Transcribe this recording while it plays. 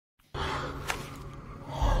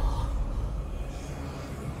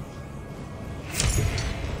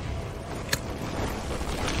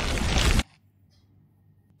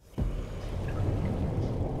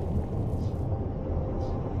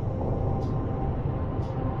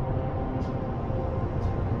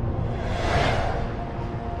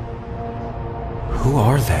Who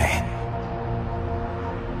are they?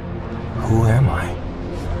 Who am I?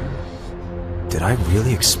 Did I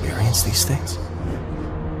really experience these things?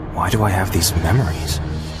 Why do I have these memories?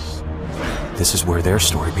 This is where their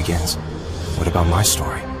story begins. What about my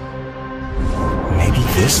story? Maybe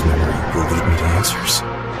this memory will lead me to answers.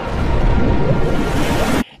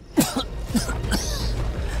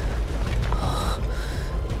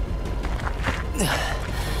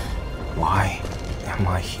 Why am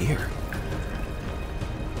I here?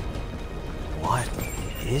 What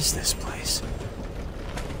is this place?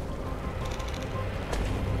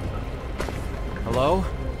 Hello?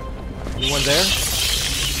 Anyone there?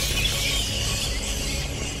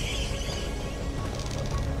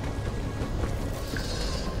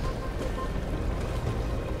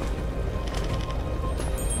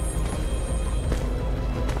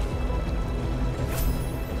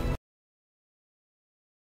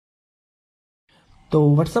 तो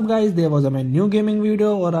WhatsApp guys, there was a my new gaming video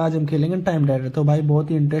और आज हम खेलेंगे time rider. तो भाई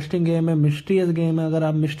बहुत ही interesting game है, mysterious game है। अगर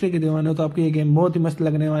आप मिस्ट्री के दीवाने हो तो आपको ये गेम बहुत ही मस्त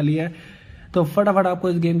लगने वाली है। तो फटाफट आपको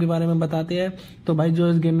इस गेम के बारे में बताते हैं। तो भाई जो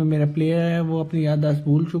इस गेम में मेरा प्लेयर है वो अपनी याददाश्त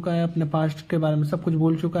भूल चुका है, अपने पास्ट के बारे में सब कुछ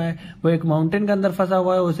भूल चुका है। वो एक माउंटेन के अंदर फंसा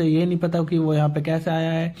हुआ है, उसे ये नहीं पता कि वो यहाँ पे कैसे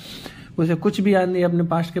आया है, उसे कुछ भी याद नहीं है अपने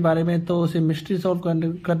पास्ट के बारे में। तो उसे मिस्ट्री सॉल्व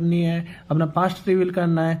करनी है, अपना पास्ट रिवील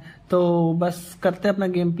करना है। तो बस करते हैं अपना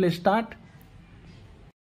गेम प्ले स्टार्ट।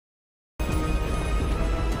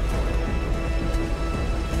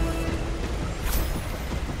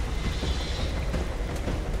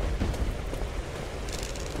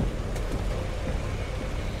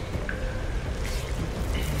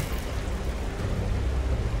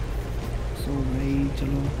 तो भाई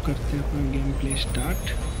चलो करते हैं अपना गेम प्ले स्टार्ट।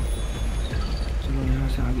 चलो यहाँ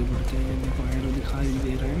से आगे बढ़ते हैं, मेरे को एरो दिखाई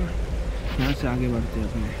दे रहा है ना, यहाँ से आगे बढ़ते हैं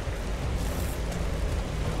अपने।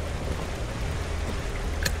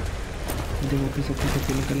 देखो किसी को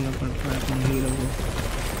निकलना पड़ रहा है अपने हीरो को।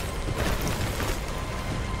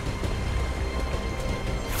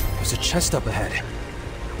 There's a chest up ahead. I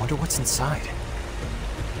wonder what's inside.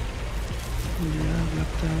 यार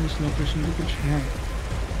लगता है उस लोकेशन पे कुछ है।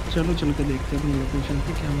 चलो चल के देखते हैं अपनी लोकेशन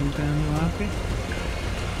पे क्या मिलता है हमें वहाँ पे।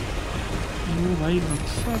 वो भाई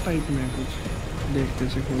बक्सा टाइप में कुछ देखते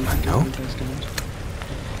से खोल के क्या मिलता है इसके अंदर।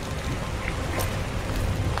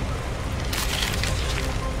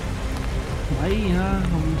 भाई यहाँ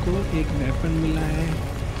हमको एक वेपन मिला है,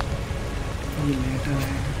 ये लेटर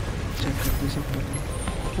है, चेक करते सब करते।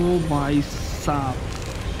 ओ भाई साहब,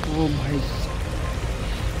 ओ भाई साहब,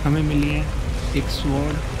 हमें मिली है एक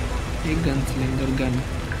स्वॉर्ड, एक गन सिलेंडर गन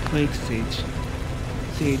और एक सेज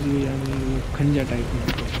यानी वो खंजा टाइप में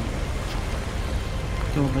कुछ।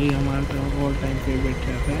 तो भाई हमारा तो ऑल टाइम फेवरेट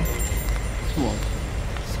रहता है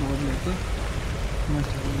स्वॉर्ड लेकर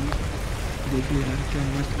मस्त लग रही है। देखिए यार क्या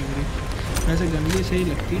मस्त लग रही है, वैसे गन भी सही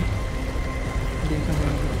लगती देखा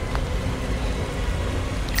बराबर।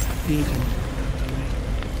 ठीक है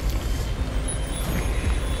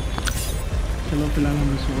चलो फिलहाल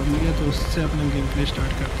हमने स्वॉर्ड लिया, तो उससे अपना गेम प्ले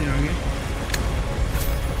स्टार्ट करते हैं आगे।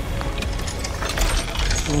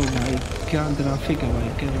 ओ भाई क्या ग्राफिक है भाई,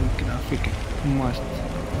 क्या ग्राफिक है मस्त।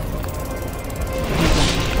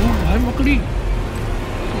 ओ भाई मकड़ी,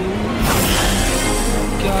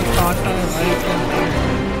 क्या काटा है भाई, क्या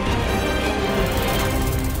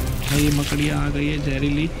भाई ये मकड़ियाँ आ गई है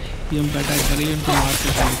जहरीली, ये हम अटैक कर रही है, इनको मार के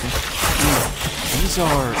खाते। These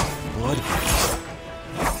are blood pits.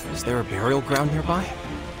 Is there a burial ground nearby?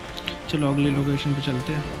 चलो अगली लोकेशन पे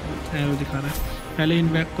चलते हैं। एरो दिखा रहा है, पहले इन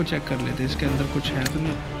बैग को चेक कर लेते हैं, इसके अंदर कुछ है तो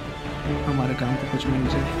नहीं, हमारे काम को कुछ मिल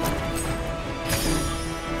जाए।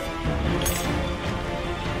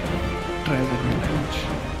 ट्रेजर मिला है कुछ।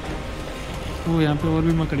 वो यहाँ पे और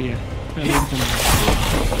भी मकड़ी है, पहले इनको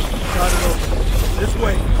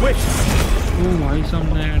ओ भाई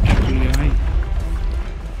साहब नया अटैक लिया भाई।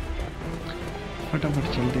 फटाफट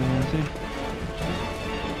चलते हैं यहाँ से।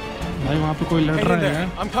 भाई वहाँ पे कोई लड़ रहा है यार,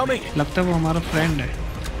 लगता है वो हमारा फ्रेंड है,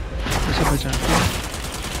 उसे बचाते हैं।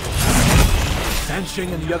 Sanshing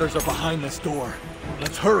and the others are behind this door.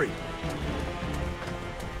 Let's hurry.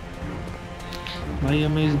 भाई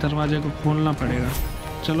हमें इस दरवाजे को खोलना पड़ेगा,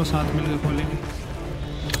 चलो साथ मिलकर खोलेंगे।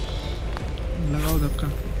 लगाओ धक्का।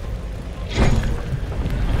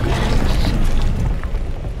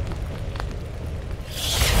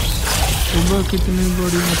 सुबह कितनी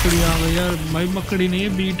बड़ी मकड़ी आ गई यार, भाई मकड़ी नहीं है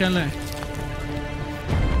बीटल है।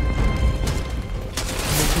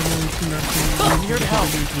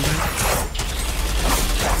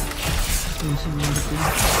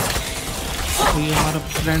 तो ये हमारा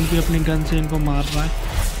फ्रेंड भी अपनी गन से इनको मार रहा है।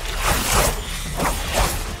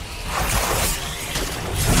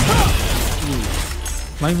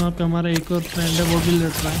 भाई वहाँ पे हमारा एक और फ्रेंड है, वो भी लड़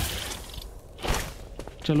रहा है।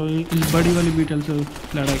 चलो इस बड़ी वाली बीटल से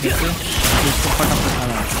लड़ाई करते हैं, इसको फटाफट आ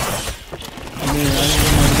रहा है। अबे यार ये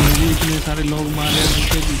मर गई, इतने सारे लोग मारे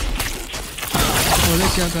उनके भी। अरे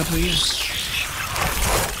क्या कर रही है?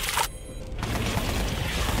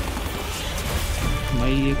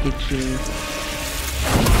 भाई ये कुछ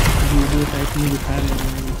वीडियो टाइप में दिखा रहे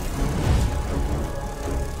हैं।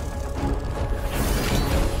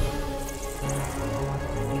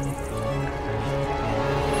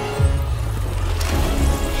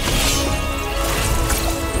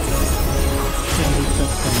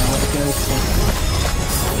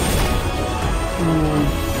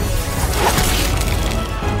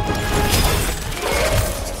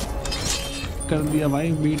 कर दिया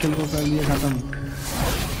भाई, बीटल को कर दिया खत्म।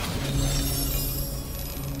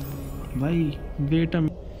 भाई वेट,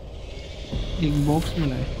 एक बॉक्स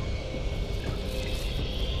मिला है,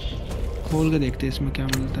 खोल के देखते हैं इसमें क्या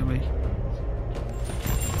मिलता है। भाई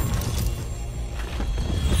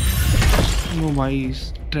वो भाई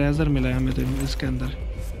ट्रेजर मिला है हमें तो इसके अंदर।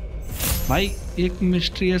 भाई एक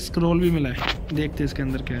मिस्ट्रियस स्क्रॉल भी मिला है, देखते हैं इसके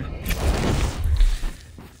अंदर क्या है।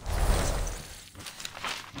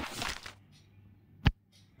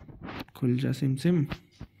 खुल जा सिम सिम।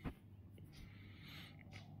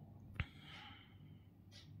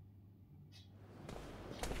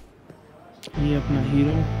 ये अपना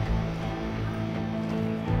हीरो।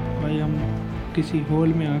 भाई हम किसी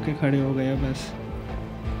हॉल में आके खड़े हो गए बस।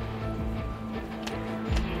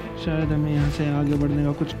 शायद हमें यहाँ से आगे बढ़ने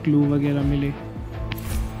का कुछ क्लू वगैरह मिले,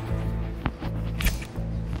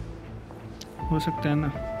 हो सकता है ना।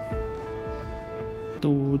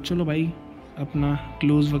 तो चलो भाई अपना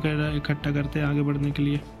क्लूज वगैरह इकट्ठा करते हैं आगे बढ़ने के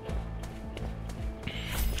लिए।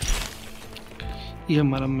 ये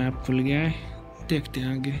हमारा मैप खुल गया है, देखते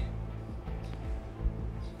हैं आगे।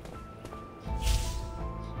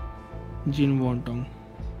 जिन वॉन्टोंग।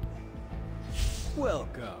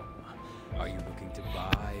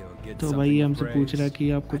 तो भाई ये हमसे पूछ रहा है कि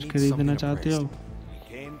आप कुछ खरीदना चाहते हो।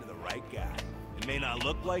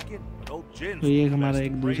 तो ये हमारा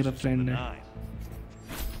एक दूसरा फ्रेंड है।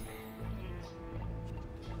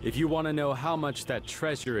 If you want to know how much that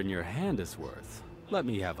treasure in your hand is worth, let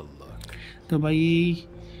me have a look. तो भाई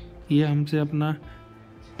ये हमसे अपना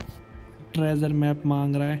ट्रेजर मैप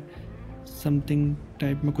मांग रहा है, समथिंग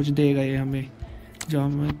टाइप में कुछ देगा ये हमें, जो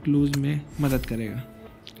हमें क्लूज में मदद करेगा।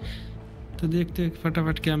 तो देखते हैं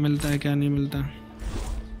फटाफट क्या मिलता है क्या नहीं मिलता।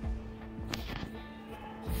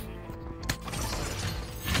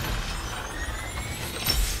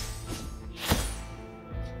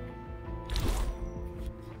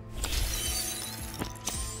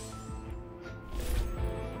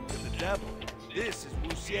 This is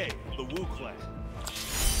Wuxie, the Wu clan.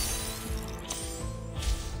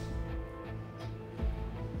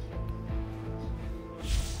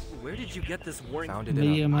 Where did you get this warning?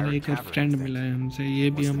 ये हमारा एक और फ्रेंड मिला है हमसे, ये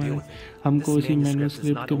भी हमारे हमको उसी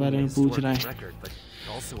मैन्युस्क्रिप्ट के बारे में पूछ रहा है।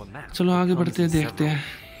 चलो आगे बढ़ते हैं, देखते हैं।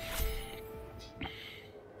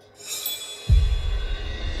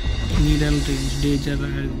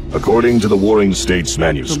 According to the Warring States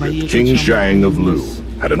manuscript, King Zhang of Lu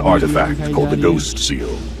had an artifact called the Ghost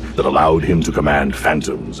Seal that allowed him to command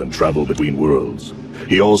phantoms and travel between worlds.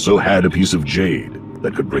 He also had a piece of jade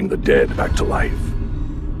that could bring the dead back to life.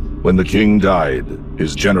 When the king died,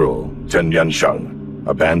 his general, Ten Yanshang,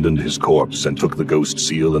 abandoned his corpse and took the Ghost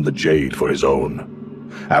Seal and the jade for his own.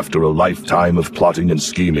 After a lifetime of plotting and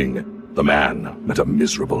scheming, the man met a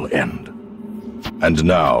miserable end. And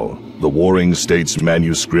now, the Warring States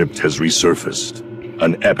manuscript has resurfaced.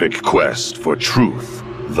 An epic quest for truth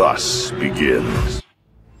thus begins.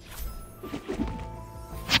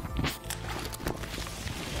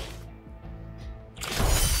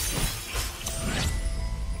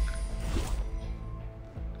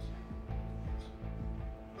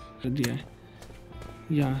 दिया है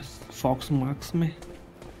या fox marks में,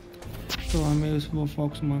 तो हमें उस वो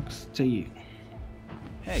fox marks चाहिए।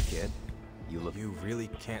 Hey kid, You really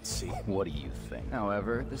can't see? what do you think?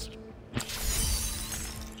 However, this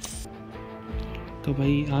तो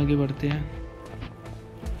भाई आगे बढ़ते हैं,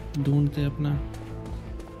 ढूंढते हैं अपना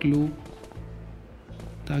क्लू,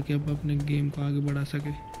 ताकि अब अपने गेम को आगे बढ़ा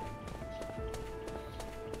सके।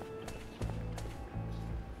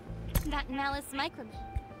 That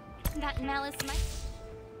malice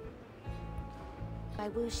by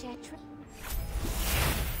Wu Shatru.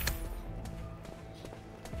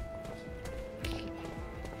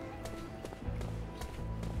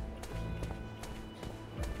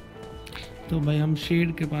 तो भाई हम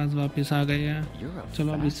शेड के पास वापस आ गए हैं।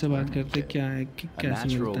 चलो अब इससे बात करते क्या है कि कैसे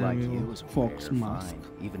मिलता है हमें वो fox mask.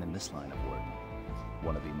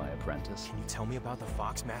 Want to be my apprentice? Can you tell me about the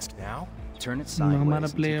fox mask now? Turn it sideways. हमारा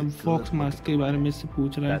and प्ले take a अब good fox look mask at के the बारे में book. से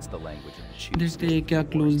पूछ रहा That's है। the language of the chiefs. देखते हैं क्या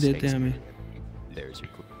क्लूज देते हैं हमें। There's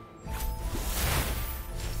your clue.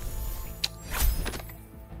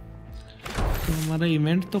 तो हमारा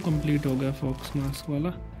इवेंट तो कंप्लीट हो गया फॉक्स मास्क वाला,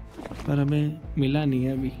 पर हमें मिला नहीं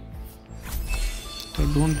है अभी।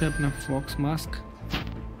 तो ढूंढते हैं अपना फॉक्स मास्क।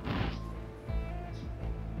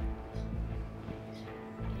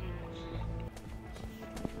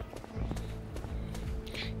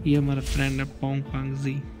 ये हमारा फ्रेंड है पोंग पांग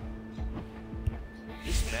जी।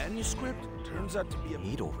 This manuscript turns out to be a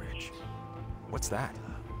Needle Ridge. What's that?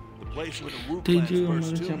 the place where the Wu तो clan's जो first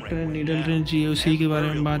हमारा tomb chapter ring went needle down. Range है, उसी के बारे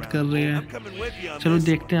में बात कर रहे I'm हैं। coming with you on चलो this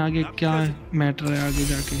देखते हैं one. आगे Not क्या because मैटर है आगे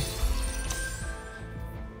जाके।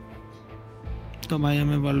 तो भाई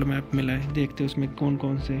हमें वर्ल्ड मैप मिला है, देखते हैं उसमें कौन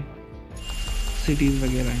कौन से सिटीज़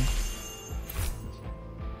वगैरह हैं।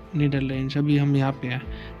 नीडल रेंज अभी हम यहाँ पे हैं,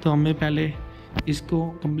 तो हमें पहले इसको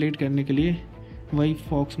कंप्लीट करने के लिए वही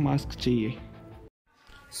फॉक्स मास्क चाहिए।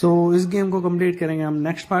 सो इस गेम को कंप्लीट करेंगे हम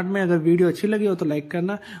नेक्स्ट पार्ट में। अगर वीडियो अच्छी लगी हो तो लाइक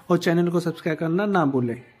करना और चैनल को सब्सक्राइब करना ना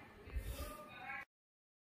भूलें।